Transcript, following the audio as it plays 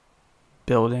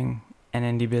building an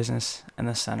indie business in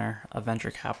the center of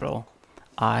venture capital.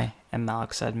 I am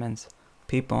Alex Edmonds.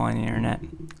 People on the internet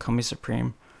call me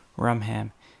Supreme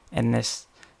Rumham, and this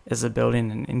is a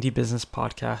Building an Indie Business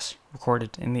podcast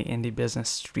recorded in the Indie Business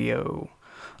Studio.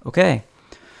 Okay,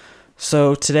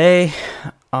 so today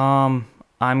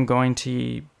I'm going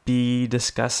to be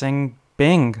discussing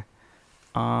Bing.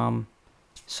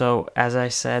 So as I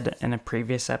said in a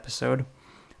previous episode,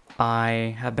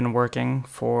 I have been working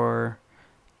for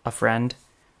a friend,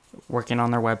 working on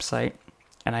their website,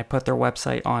 and I put their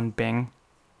website on Bing,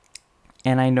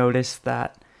 and I noticed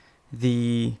that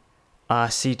the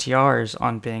CTRs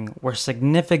on Bing were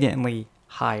significantly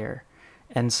higher,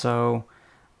 and so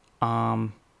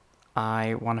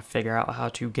I want to figure out how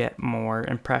to get more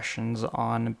impressions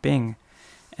on Bing.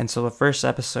 And so the first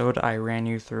episode, I ran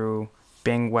you through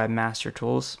Bing Webmaster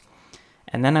Tools,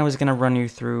 and then I was going to run you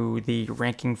through the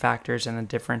ranking factors and the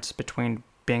difference between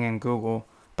Bing and Google,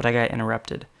 but I got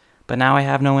interrupted. But now I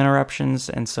have no interruptions,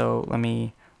 and so let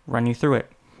me run you through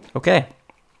it. Okay.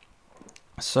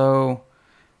 So,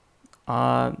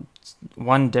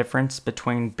 one difference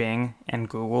between Bing and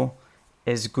Google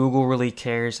is Google really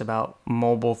cares about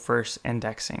mobile-first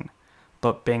indexing,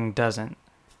 but Bing doesn't.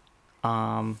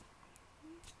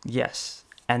 Yes.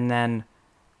 And then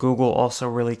Google also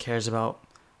really cares about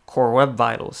core web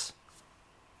vitals.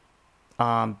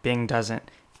 Bing doesn't.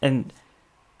 And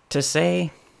to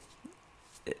say,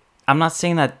 I'm not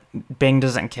saying that Bing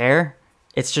doesn't care.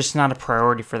 It's just not a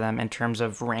priority for them in terms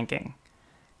of ranking.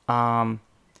 Then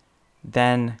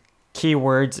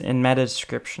keywords in meta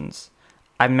descriptions.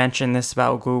 I mentioned this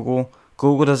about Google.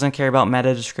 Google doesn't care about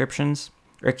meta descriptions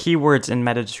or keywords in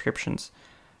meta descriptions.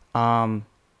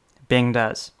 Bing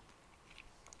does.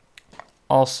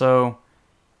 Also,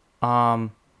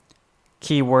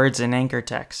 keywords in anchor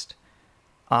text.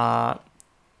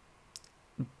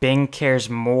 Bing cares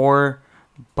more,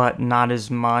 but not as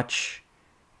much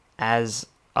as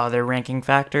other ranking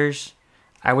factors.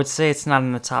 I would say it's not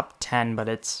in the top 10, but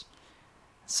it's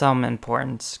some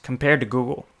importance compared to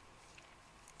Google.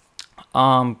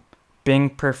 Bing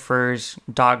prefers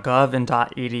 .gov and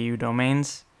 .edu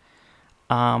domains.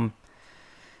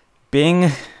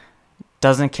 Bing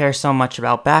doesn't care so much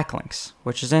about backlinks,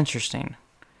 which is interesting.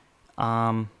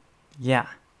 Yeah.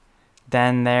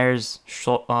 Then there's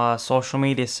social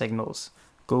media signals.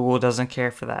 Google doesn't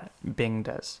care for that. Bing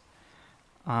does.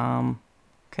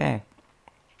 Okay.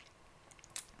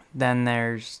 Then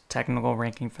there's technical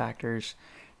ranking factors.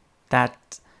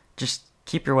 That just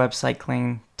keep your website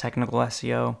clean. Technical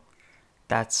SEO.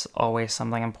 That's always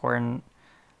something important.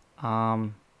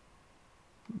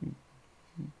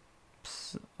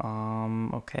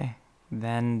 Okay.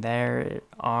 Then there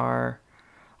are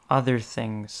other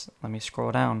things. Let me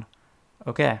scroll down.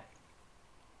 Okay.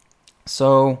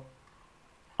 So,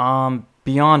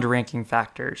 beyond ranking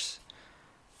factors.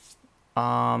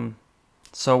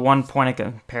 So one point of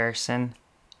comparison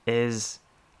is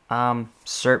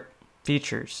SERP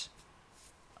features.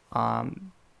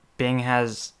 Bing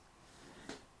has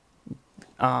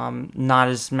not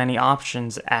as many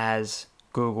options as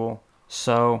Google.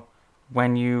 So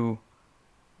when you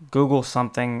Google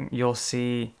something, you'll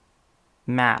see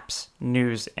maps,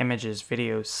 news, images,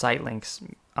 videos, site links,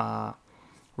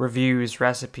 reviews,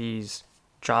 recipes,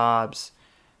 jobs,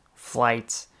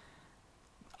 flights,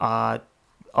 a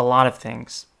lot of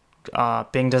things.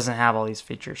 Bing doesn't have all these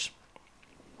features.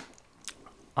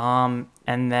 And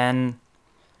then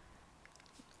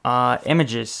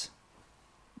images.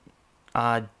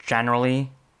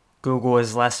 Generally, Google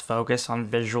is less focused on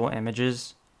visual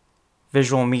images,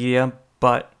 visual media,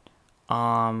 but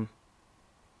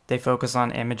they focus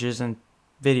on images and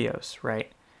videos,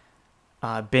 right?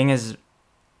 Bing is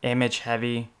image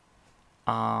heavy,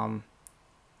 and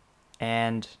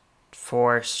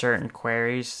for certain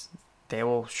queries, they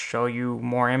will show you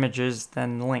more images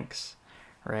than links,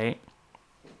 right?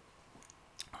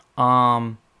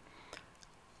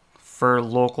 For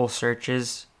local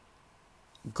searches,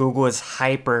 Google is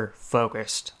hyper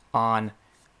focused on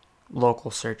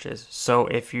local searches. So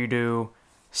if you do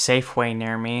Safeway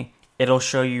near me, it'll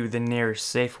show you the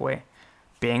nearest Safeway.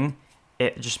 Bing,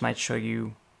 it just might show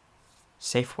you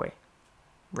Safeway,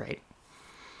 right?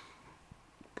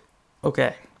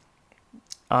 Okay.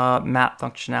 Map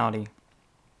functionality.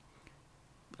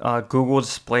 Google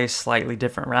displays slightly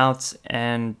different routes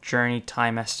and journey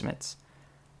time estimates.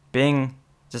 Bing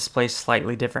displays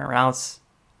slightly different routes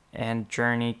and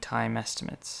journey time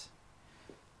estimates.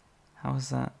 How is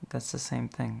that? That's the same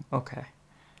thing. Okay.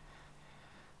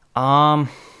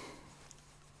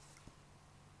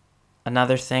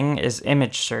 Another thing is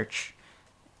image search.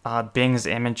 Bing's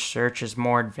image search is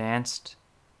more advanced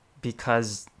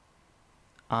because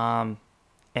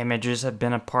images have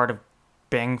been a part of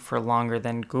Bing for longer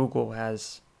than Google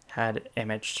has had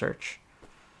image search.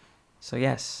 So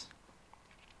yes.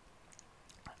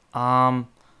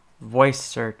 Voice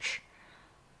search.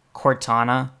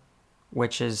 Cortana,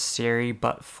 which is Siri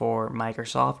but for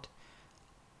Microsoft,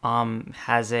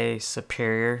 has a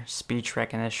superior speech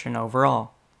recognition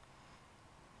overall.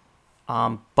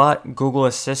 But Google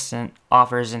Assistant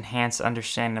offers enhanced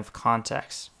understanding of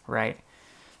context, right?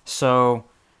 So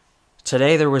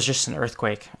today there was just an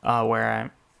earthquake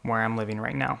where I'm living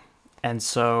right now, and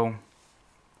so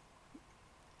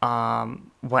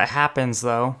what happens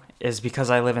though is because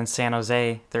I live in San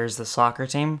Jose, there's the soccer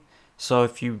team. So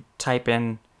if you type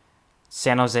in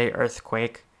San Jose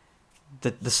earthquake,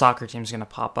 the soccer team's gonna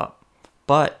pop up.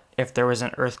 But if there was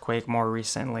an earthquake more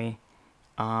recently,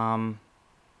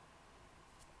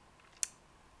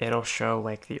 it'll show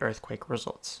like the earthquake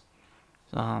results.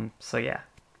 So yeah.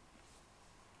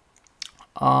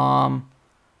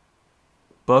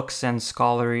 Books and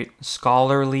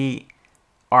scholarly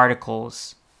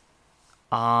articles.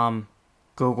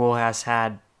 Google has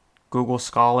had Google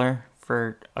Scholar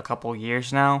for a couple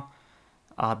years now.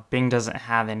 Bing doesn't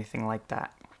have anything like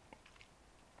that.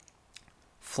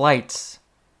 Flights.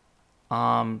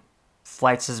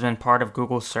 Flights has been part of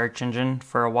Google's search engine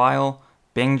for a while.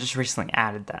 Bing just recently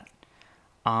added that.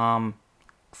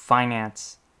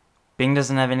 Finance. Bing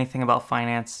doesn't have anything about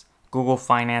finance. Google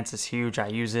Finance is huge. I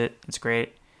use it. It's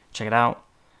great. Check it out.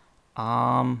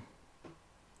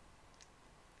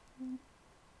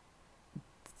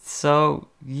 So,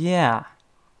 yeah.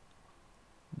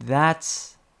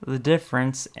 That's the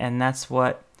difference, and that's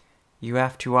what you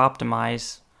have to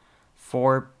optimize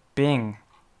for Bing.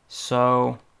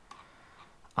 So,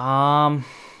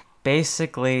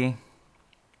 basically,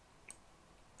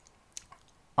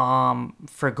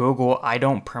 for Google, I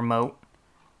don't promote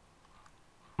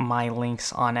my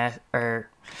links on it, or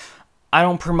I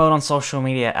don't promote on social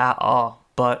media at all.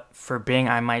 But for Bing,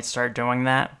 I might start doing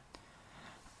that.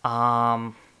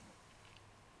 I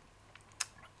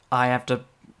have to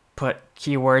put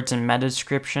keywords and meta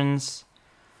descriptions.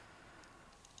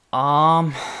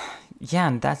 Yeah,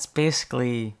 and that's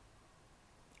basically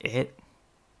it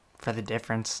for the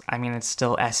difference. I mean, it's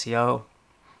still SEO.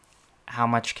 How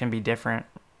much can be different?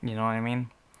 You know what I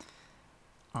mean?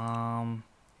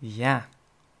 Yeah.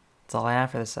 That's all I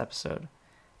have for this episode.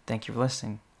 Thank you for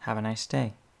listening. Have a nice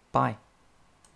day. Bye.